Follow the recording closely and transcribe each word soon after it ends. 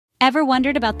Ever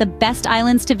wondered about the best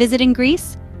islands to visit in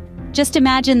Greece? Just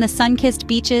imagine the sun-kissed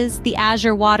beaches, the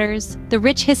azure waters, the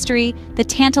rich history, the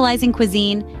tantalizing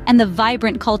cuisine, and the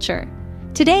vibrant culture.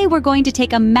 Today, we're going to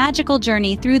take a magical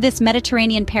journey through this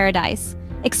Mediterranean paradise,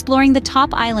 exploring the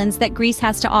top islands that Greece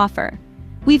has to offer.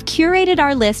 We've curated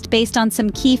our list based on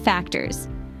some key factors.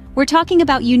 We're talking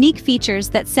about unique features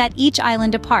that set each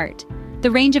island apart, the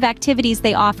range of activities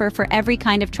they offer for every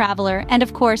kind of traveler, and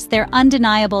of course, their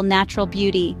undeniable natural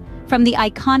beauty. From the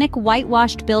iconic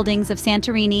whitewashed buildings of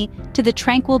Santorini to the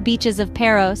tranquil beaches of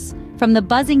Paros, from the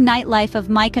buzzing nightlife of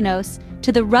Mykonos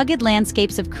to the rugged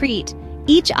landscapes of Crete,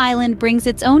 each island brings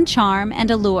its own charm and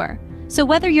allure. So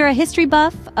whether you're a history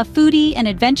buff, a foodie, an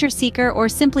adventure seeker, or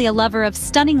simply a lover of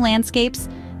stunning landscapes,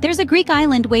 there's a Greek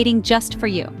island waiting just for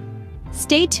you.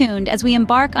 Stay tuned as we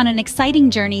embark on an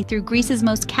exciting journey through Greece's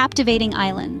most captivating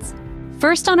islands.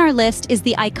 First on our list is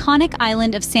the iconic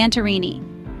island of Santorini.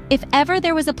 If ever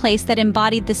there was a place that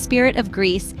embodied the spirit of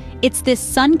Greece, it's this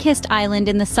sun-kissed island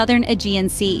in the southern Aegean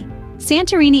Sea.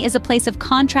 Santorini is a place of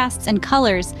contrasts and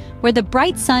colors, where the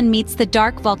bright sun meets the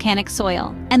dark volcanic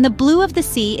soil, and the blue of the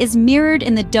sea is mirrored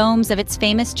in the domes of its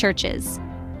famous churches.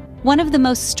 One of the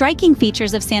most striking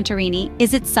features of Santorini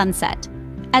is its sunset.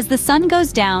 As the sun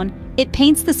goes down, it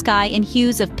paints the sky in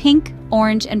hues of pink,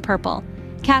 orange, and purple,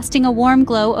 casting a warm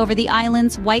glow over the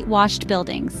island's whitewashed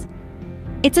buildings.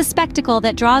 It's a spectacle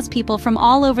that draws people from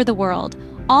all over the world,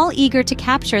 all eager to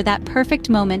capture that perfect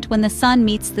moment when the sun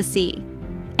meets the sea.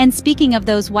 And speaking of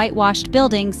those whitewashed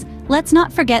buildings, let's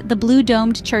not forget the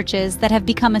blue-domed churches that have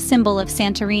become a symbol of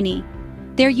Santorini.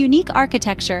 Their unique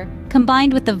architecture,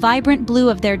 combined with the vibrant blue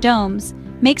of their domes,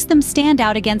 makes them stand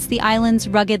out against the island's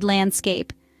rugged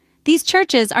landscape. These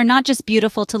churches are not just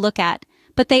beautiful to look at,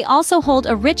 but they also hold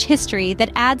a rich history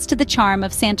that adds to the charm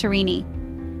of Santorini.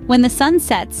 When the sun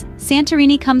sets,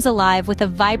 Santorini comes alive with a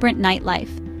vibrant nightlife.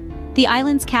 The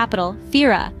island's capital,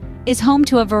 Fira, is home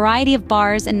to a variety of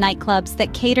bars and nightclubs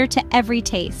that cater to every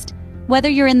taste. Whether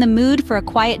you're in the mood for a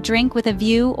quiet drink with a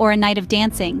view or a night of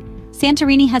dancing,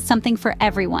 Santorini has something for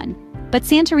everyone. But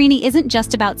Santorini isn't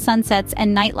just about sunsets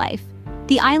and nightlife.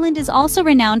 The island is also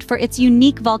renowned for its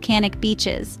unique volcanic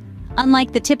beaches.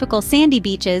 Unlike the typical sandy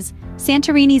beaches,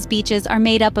 Santorini's beaches are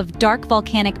made up of dark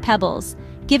volcanic pebbles,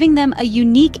 giving them a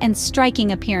unique and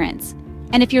striking appearance.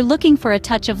 And if you're looking for a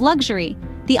touch of luxury,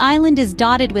 the island is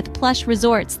dotted with plush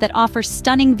resorts that offer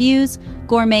stunning views,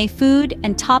 gourmet food,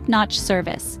 and top-notch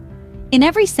service. In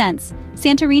every sense,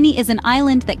 Santorini is an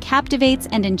island that captivates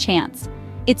and enchants.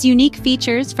 Its unique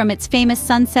features, from its famous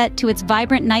sunset to its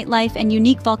vibrant nightlife and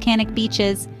unique volcanic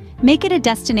beaches, make it a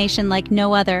destination like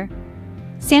no other.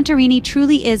 Santorini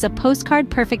truly is a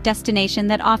postcard-perfect destination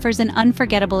that offers an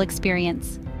unforgettable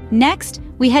experience. Next,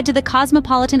 we head to the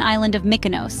cosmopolitan island of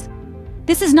Mykonos.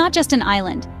 This is not just an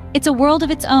island, it's a world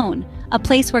of its own, a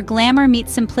place where glamour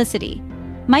meets simplicity.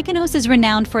 Mykonos is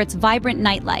renowned for its vibrant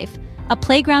nightlife, a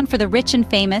playground for the rich and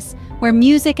famous, where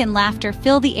music and laughter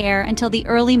fill the air until the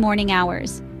early morning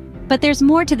hours. But there's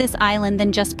more to this island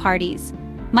than just parties.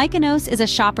 Mykonos is a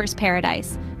shopper's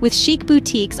paradise, with chic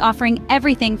boutiques offering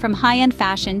everything from high-end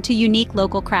fashion to unique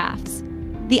local crafts.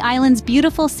 The island's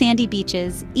beautiful sandy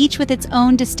beaches, each with its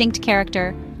own distinct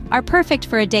character, are perfect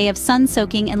for a day of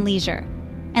sun-soaking and leisure.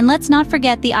 And let's not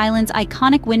forget the island's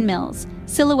iconic windmills,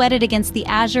 silhouetted against the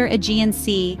azure Aegean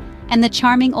Sea, and the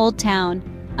charming old town,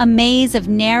 a maze of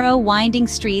narrow, winding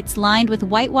streets lined with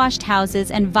whitewashed houses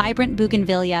and vibrant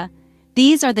bougainvillea.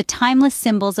 These are the timeless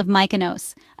symbols of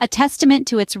Mykonos, a testament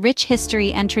to its rich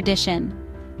history and tradition.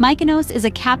 Mykonos is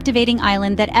a captivating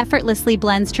island that effortlessly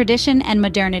blends tradition and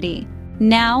modernity.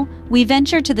 Now, we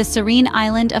venture to the serene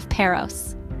island of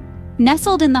Paros.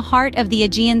 Nestled in the heart of the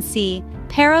Aegean Sea,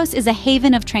 Paros is a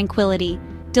haven of tranquility,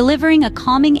 delivering a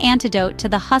calming antidote to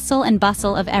the hustle and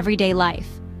bustle of everyday life.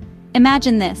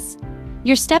 Imagine this.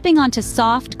 You're stepping onto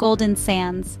soft, golden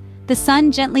sands, the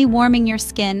sun gently warming your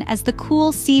skin as the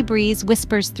cool sea breeze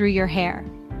whispers through your hair.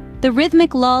 The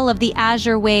rhythmic lull of the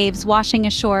azure waves washing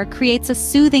ashore creates a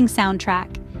soothing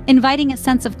soundtrack, inviting a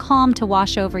sense of calm to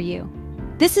wash over you.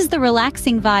 This is the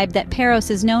relaxing vibe that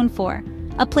Paros is known for,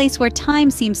 a place where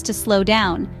time seems to slow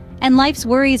down, and life's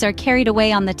worries are carried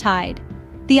away on the tide.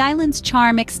 The island's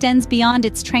charm extends beyond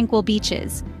its tranquil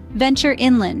beaches. Venture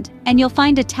inland, and you'll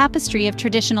find a tapestry of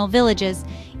traditional villages,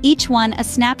 each one a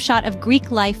snapshot of Greek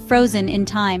life frozen in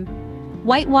time.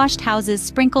 Whitewashed houses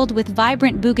sprinkled with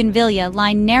vibrant bougainvillea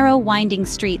line narrow, winding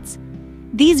streets.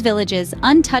 These villages,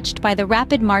 untouched by the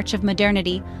rapid march of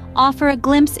modernity, offer a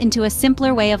glimpse into a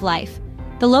simpler way of life.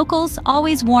 The locals,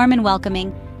 always warm and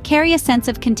welcoming, carry a sense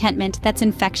of contentment that's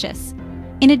infectious.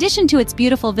 In addition to its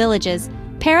beautiful villages,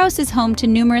 Paros is home to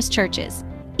numerous churches,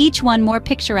 each one more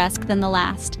picturesque than the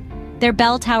last. Their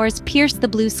bell towers pierce the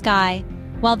blue sky,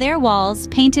 while their walls,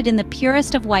 painted in the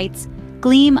purest of whites,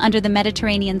 gleam under the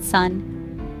Mediterranean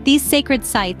sun. These sacred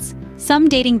sites, some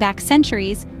dating back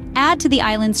centuries, add to the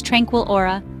island's tranquil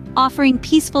aura, offering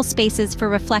peaceful spaces for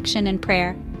reflection and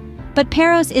prayer. But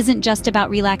Paros isn't just about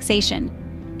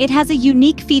relaxation. It has a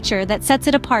unique feature that sets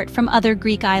it apart from other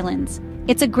Greek islands.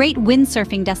 It's a great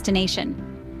windsurfing destination.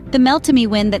 The Meltemi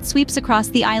wind that sweeps across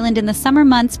the island in the summer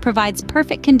months provides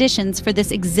perfect conditions for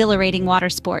this exhilarating water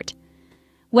sport.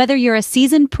 Whether you're a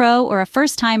seasoned pro or a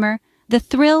first-timer, the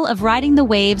thrill of riding the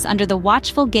waves under the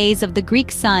watchful gaze of the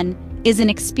Greek sun is an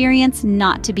experience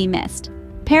not to be missed.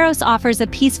 Paros offers a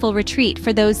peaceful retreat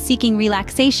for those seeking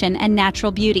relaxation and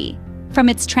natural beauty. From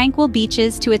its tranquil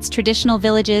beaches to its traditional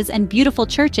villages and beautiful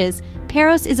churches,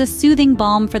 Paros is a soothing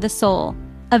balm for the soul.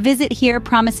 A visit here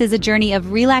promises a journey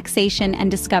of relaxation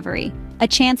and discovery, a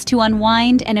chance to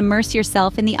unwind and immerse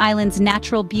yourself in the island's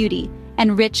natural beauty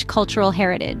and rich cultural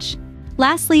heritage.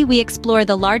 Lastly, we explore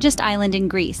the largest island in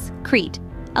Greece, Crete,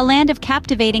 a land of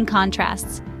captivating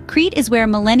contrasts. Crete is where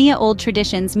millennia-old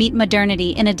traditions meet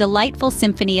modernity in a delightful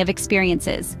symphony of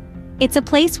experiences. It's a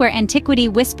place where antiquity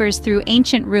whispers through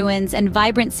ancient ruins and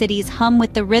vibrant cities hum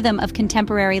with the rhythm of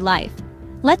contemporary life.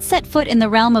 Let's set foot in the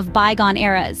realm of bygone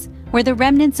eras, where the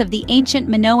remnants of the ancient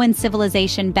Minoan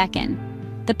civilization beckon.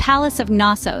 The Palace of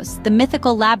Knossos, the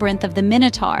mythical labyrinth of the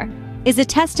Minotaur, is a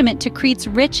testament to Crete's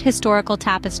rich historical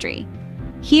tapestry.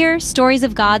 Here, stories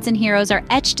of gods and heroes are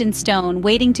etched in stone,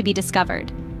 waiting to be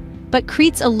discovered. But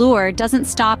Crete's allure doesn't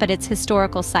stop at its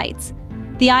historical sites.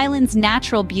 The island's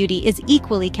natural beauty is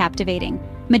equally captivating.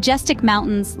 Majestic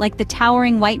mountains, like the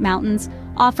towering White Mountains,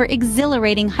 offer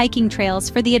exhilarating hiking trails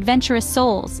for the adventurous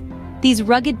souls. These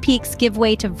rugged peaks give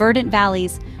way to verdant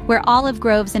valleys, where olive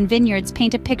groves and vineyards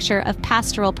paint a picture of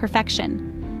pastoral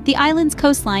perfection. The island's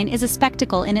coastline is a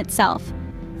spectacle in itself.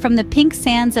 From the pink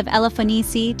sands of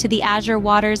Elafonici to the azure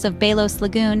waters of Belos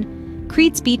Lagoon,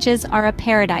 Crete's beaches are a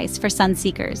paradise for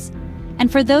sunseekers.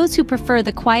 And for those who prefer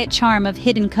the quiet charm of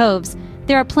hidden coves,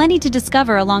 there are plenty to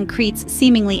discover along Crete's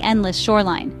seemingly endless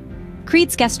shoreline.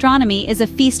 Crete's gastronomy is a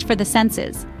feast for the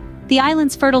senses. The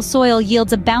island's fertile soil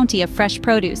yields a bounty of fresh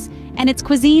produce, and its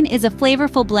cuisine is a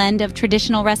flavorful blend of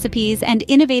traditional recipes and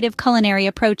innovative culinary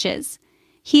approaches.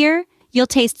 Here, you'll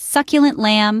taste succulent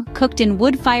lamb cooked in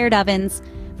wood-fired ovens,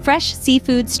 fresh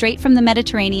seafood straight from the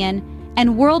Mediterranean,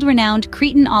 and world-renowned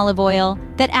Cretan olive oil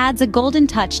that adds a golden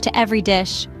touch to every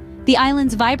dish. The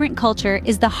island's vibrant culture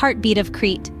is the heartbeat of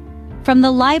Crete. From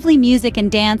the lively music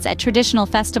and dance at traditional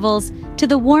festivals to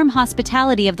the warm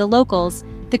hospitality of the locals,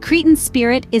 the Cretan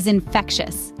spirit is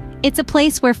infectious. It's a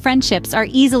place where friendships are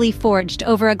easily forged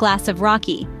over a glass of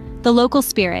raki, the local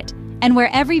spirit, and where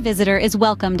every visitor is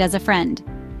welcomed as a friend.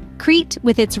 Crete,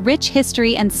 with its rich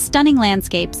history and stunning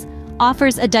landscapes,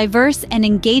 offers a diverse and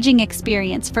engaging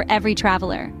experience for every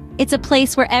traveler. It's a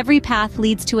place where every path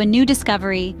leads to a new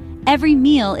discovery, every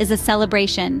meal is a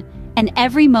celebration, and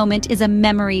every moment is a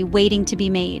memory waiting to be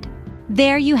made.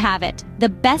 There you have it, the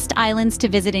best islands to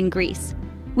visit in Greece.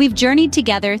 We've journeyed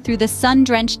together through the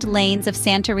sun-drenched lanes of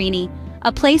Santorini,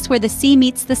 a place where the sea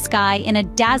meets the sky in a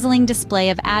dazzling display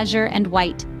of azure and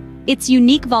white. Its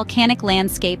unique volcanic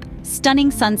landscape,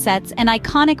 stunning sunsets, and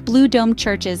iconic blue-domed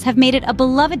churches have made it a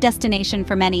beloved destination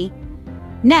for many.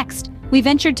 Next, we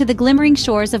ventured to the glimmering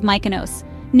shores of Mykonos,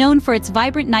 known for its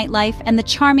vibrant nightlife and the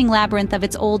charming labyrinth of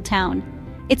its old town.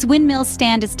 Its windmills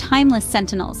stand as timeless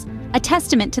sentinels, a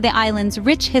testament to the island's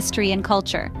rich history and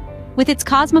culture. With its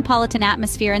cosmopolitan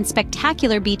atmosphere and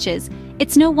spectacular beaches,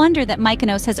 it's no wonder that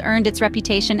Mykonos has earned its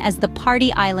reputation as the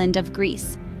party island of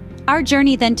Greece. Our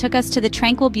journey then took us to the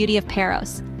tranquil beauty of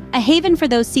Paros. A haven for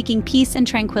those seeking peace and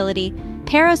tranquility,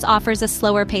 Paros offers a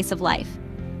slower pace of life.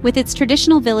 With its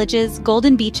traditional villages,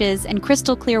 golden beaches, and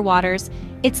crystal-clear waters,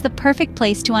 it's the perfect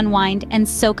place to unwind and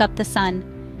soak up the sun.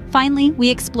 Finally, we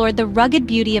explored the rugged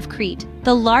beauty of Crete,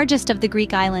 the largest of the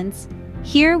Greek islands.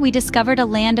 Here, we discovered a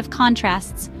land of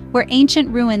contrasts, where ancient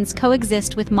ruins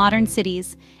coexist with modern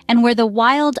cities, and where the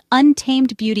wild,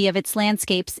 untamed beauty of its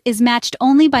landscapes is matched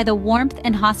only by the warmth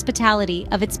and hospitality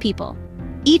of its people.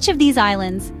 Each of these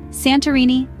islands,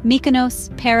 Santorini,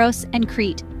 Mykonos, Paros, and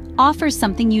Crete, offers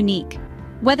something unique.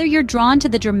 Whether you're drawn to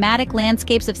the dramatic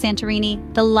landscapes of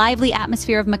Santorini, the lively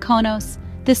atmosphere of Mykonos,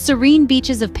 the serene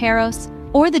beaches of Paros,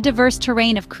 or the diverse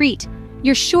terrain of Crete,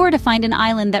 you're sure to find an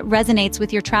island that resonates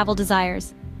with your travel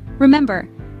desires. Remember,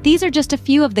 these are just a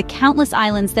few of the countless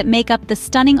islands that make up the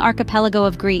stunning archipelago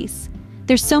of Greece.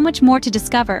 There's so much more to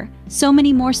discover, so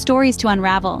many more stories to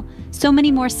unravel, so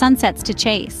many more sunsets to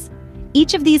chase.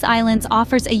 Each of these islands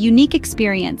offers a unique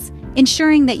experience,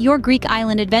 ensuring that your Greek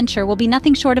island adventure will be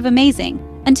nothing short of amazing.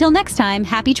 Until next time,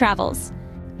 happy travels!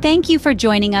 Thank you for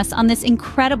joining us on this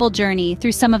incredible journey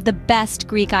through some of the best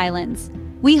Greek islands.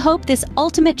 We hope this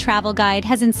ultimate travel guide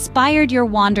has inspired your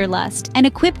wanderlust and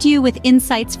equipped you with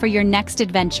insights for your next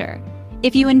adventure.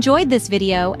 If you enjoyed this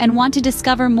video and want to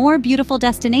discover more beautiful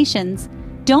destinations,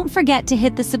 don't forget to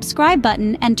hit the subscribe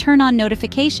button and turn on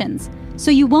notifications so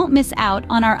you won't miss out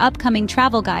on our upcoming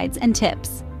travel guides and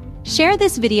tips. Share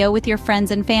this video with your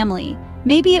friends and family.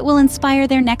 Maybe it will inspire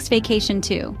their next vacation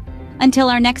too. Until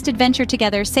our next adventure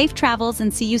together, safe travels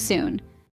and see you soon.